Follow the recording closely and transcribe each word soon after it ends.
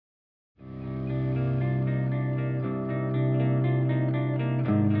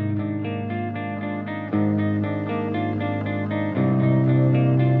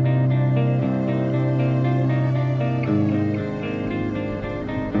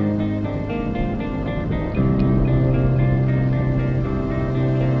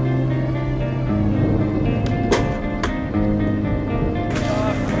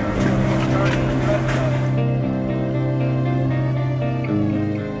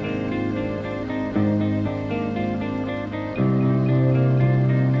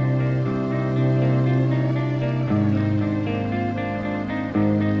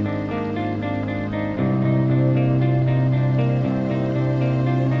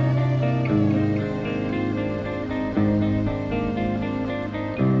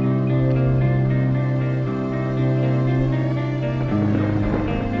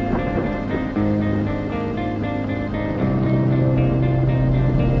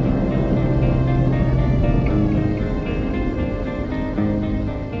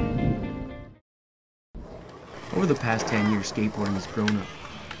past 10 years, skateboarding has grown up.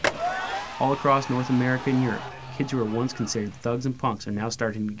 All across North America and Europe, kids who were once considered thugs and punks are now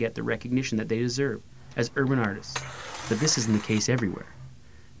starting to get the recognition that they deserve as urban artists. But this isn't the case everywhere.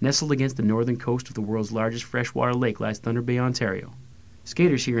 Nestled against the northern coast of the world's largest freshwater lake lies Thunder Bay, Ontario.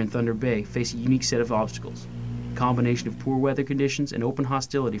 Skaters here in Thunder Bay face a unique set of obstacles. A combination of poor weather conditions and open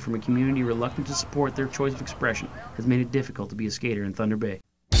hostility from a community reluctant to support their choice of expression has made it difficult to be a skater in Thunder Bay.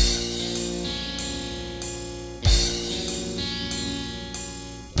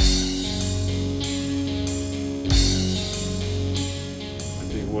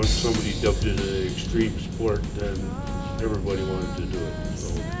 Once somebody dubbed it an extreme sport, then everybody wanted to do it. So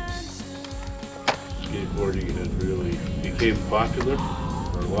skateboarding had really became popular,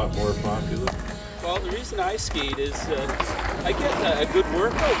 or a lot more popular. Well, the reason I skate is I get a good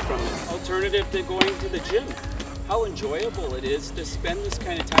workout from it, alternative to going to the gym. How enjoyable it is to spend this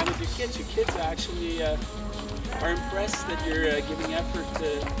kind of time with your kids. Your kids actually are impressed that you're giving effort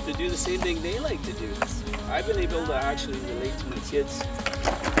to do the same thing they like to do. I've been able to actually relate to my kids,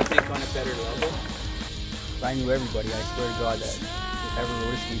 I think, on a better level. If I knew everybody, I swear to God, that ever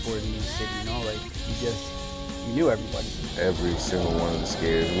rode a skateboard in the city, you know, like, you knew everybody. Every single one of the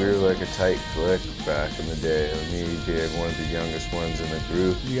skaters, we were like a tight clique back in the day. Me being one of the youngest ones in the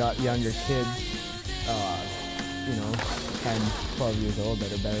group. You got younger kids, you know, 10, 12 years old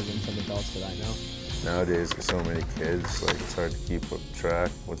that are better than some adults that I know. Nowadays, with so many kids, like, it's hard to keep up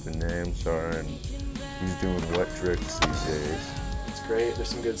track what the names are and who's doing what tricks these days. It's great. There's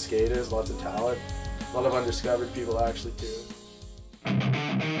some good skaters, lots of talent, a lot of undiscovered people actually too.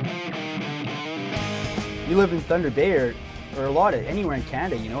 You live in Thunder Bay or a lot of anywhere in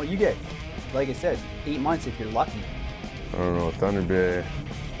Canada, you know, you get, like I said, 8 months if you're lucky. I don't know, Thunder Bay,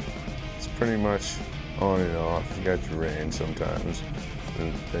 it's pretty much on and off. You got your rain sometimes,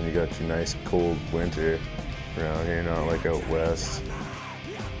 and then you got your nice cold winter around here, not like out west.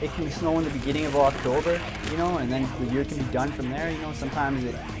 It can snow in the beginning of October, you know, and then the year can be done from there, you know. Sometimes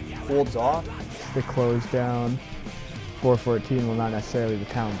it holds off. They close down 414, well, not necessarily the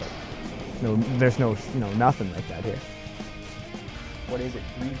town, but no, there's no, you know, nothing like that here. What is it,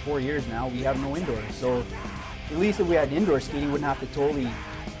 3-4 years now, we have no indoors. So at least if we had indoor skating, we wouldn't have to totally,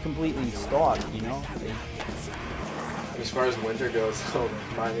 completely stop, you know. As far as winter goes, so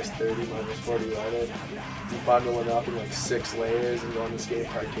minus 30, minus 40 weather, you bundling up in like 6 layers and going to skate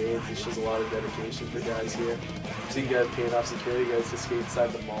parkades. It's just a lot of dedication for guys here. So you guys paying off security guys to skate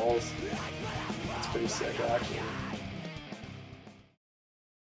inside the malls. It's pretty sick actually.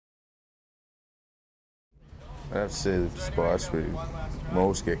 I'd have to say the spots where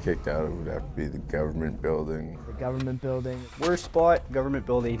most get kicked out of would have to be the government building. The government building. Worst spot, government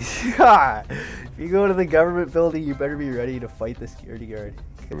building. If you go to the government building, you better be ready to fight the security guard.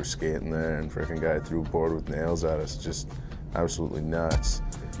 We were skating there and frickin' guy threw a board with nails at us, just absolutely nuts.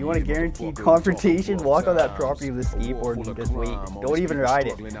 You want a guaranteed confrontation? Walk on that property with a skateboard and just wait. Don't even ride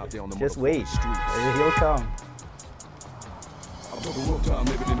it. Just wait. He'll come.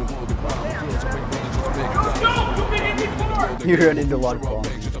 You run into a lot of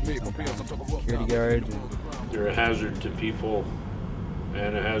problems. Security guards. They're a hazard to people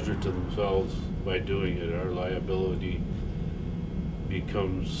and a hazard to themselves by doing it. Our liability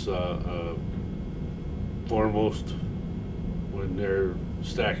becomes foremost when they're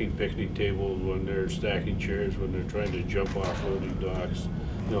stacking picnic tables, when they're stacking chairs, when they're trying to jump off loading docks,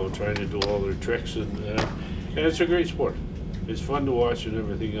 you know, trying to do all their tricks. And it's a great sport. It's fun to watch and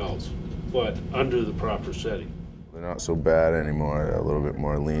everything else, but under the proper setting. They're not so bad anymore. They're a little bit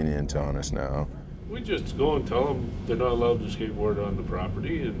more lenient on us now. We just go and tell them they're not allowed to skateboard on the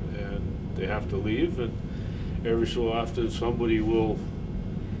property and they have to leave. And every so often somebody will,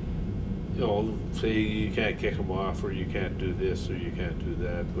 you know, say you can't kick them off or you can't do this or you can't do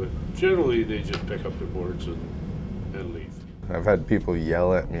that. But generally they just pick up their boards and leave. I've had people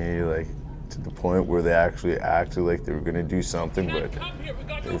yell at me, like, to the point where they actually acted like they were going to do something, but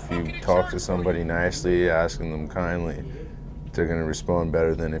if you talk to somebody nicely, asking them kindly, they're going to respond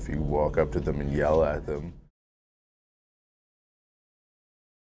better than if you walk up to them and yell at them.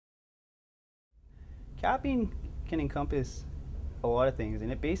 Capping can encompass a lot of things,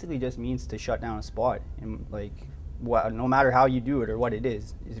 and it basically just means to shut down a spot. And like, no matter how you do it or what it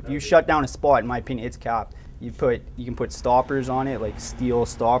is, if you shut down a spot, in my opinion, it's capped. You can put stoppers on it, like steel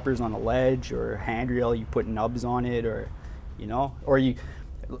stoppers on a ledge or handrail. You put nubs on it, or you know, or you.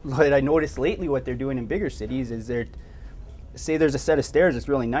 What I noticed lately, what they're doing in bigger cities is say there's a set of stairs that's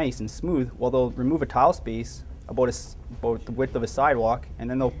really nice and smooth. Well, they'll remove a tile space about the width of a sidewalk, and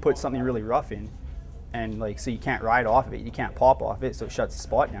then they'll put something really rough in, and like so you can't ride off of it, you can't pop off it, so it shuts the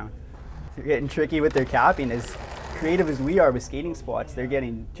spot down. They're getting tricky with their capping. Is creative as we are with skating spots, they're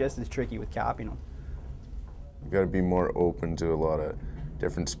getting just as tricky with capping them. You got to be more open to a lot of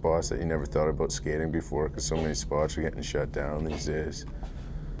different spots that you never thought about skating before, because so many spots are getting shut down these days.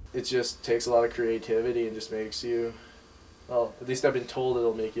 It just takes a lot of creativity and just makes you, well, at least I've been told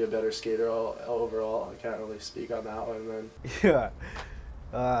it'll make you a better skater overall. I can't really speak on that one. Then.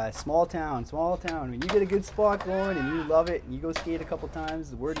 Yeah. Small town. When you get a good spot going and you love it and you go skate a couple times,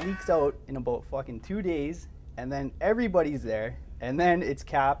 the word leaks out in about fucking 2 days, and then everybody's there, and then it's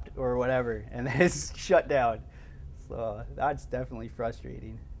capped or whatever, and then it's shut down. So that's definitely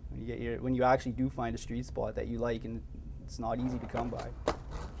frustrating when you actually do find a street spot that you like and it's not easy to come by.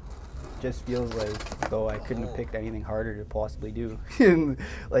 Just feels like though I couldn't have picked anything harder to possibly do. And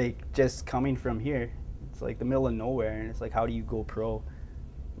like just coming from here, it's like the middle of nowhere, and it's like, how do you go pro?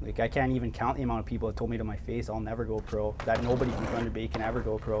 Like I can't even count the amount of people that told me to my face I'll never go pro, that nobody from Thunder Bay can ever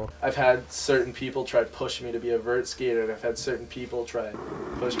go pro. I've had certain people try to push me to be a vert skater, and I've had certain people try to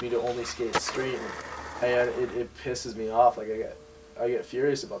push me to only skate straight. And it pisses me off. Like I get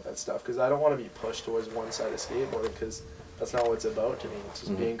furious about that stuff, because I don't want to be pushed towards one side of skateboarding, because that's not what it's about to me. It's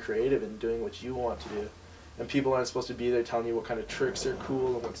just being creative and doing what you want to do. And people aren't supposed to be there telling you what kind of tricks are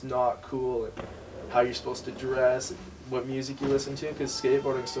cool and what's not cool, and how you're supposed to dress and what music you listen to, because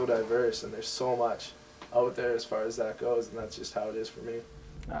skateboarding's so diverse and there's so much out there as far as that goes, and that's just how it is for me.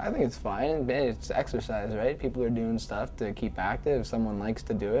 I think it's fine. It's exercise, right? People are doing stuff to keep active. If someone likes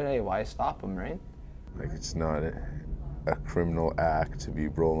to do it, hey, why stop them, right? Like, it's not a criminal act to be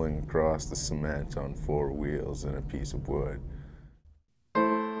rolling across the cement on 4 wheels and a piece of wood.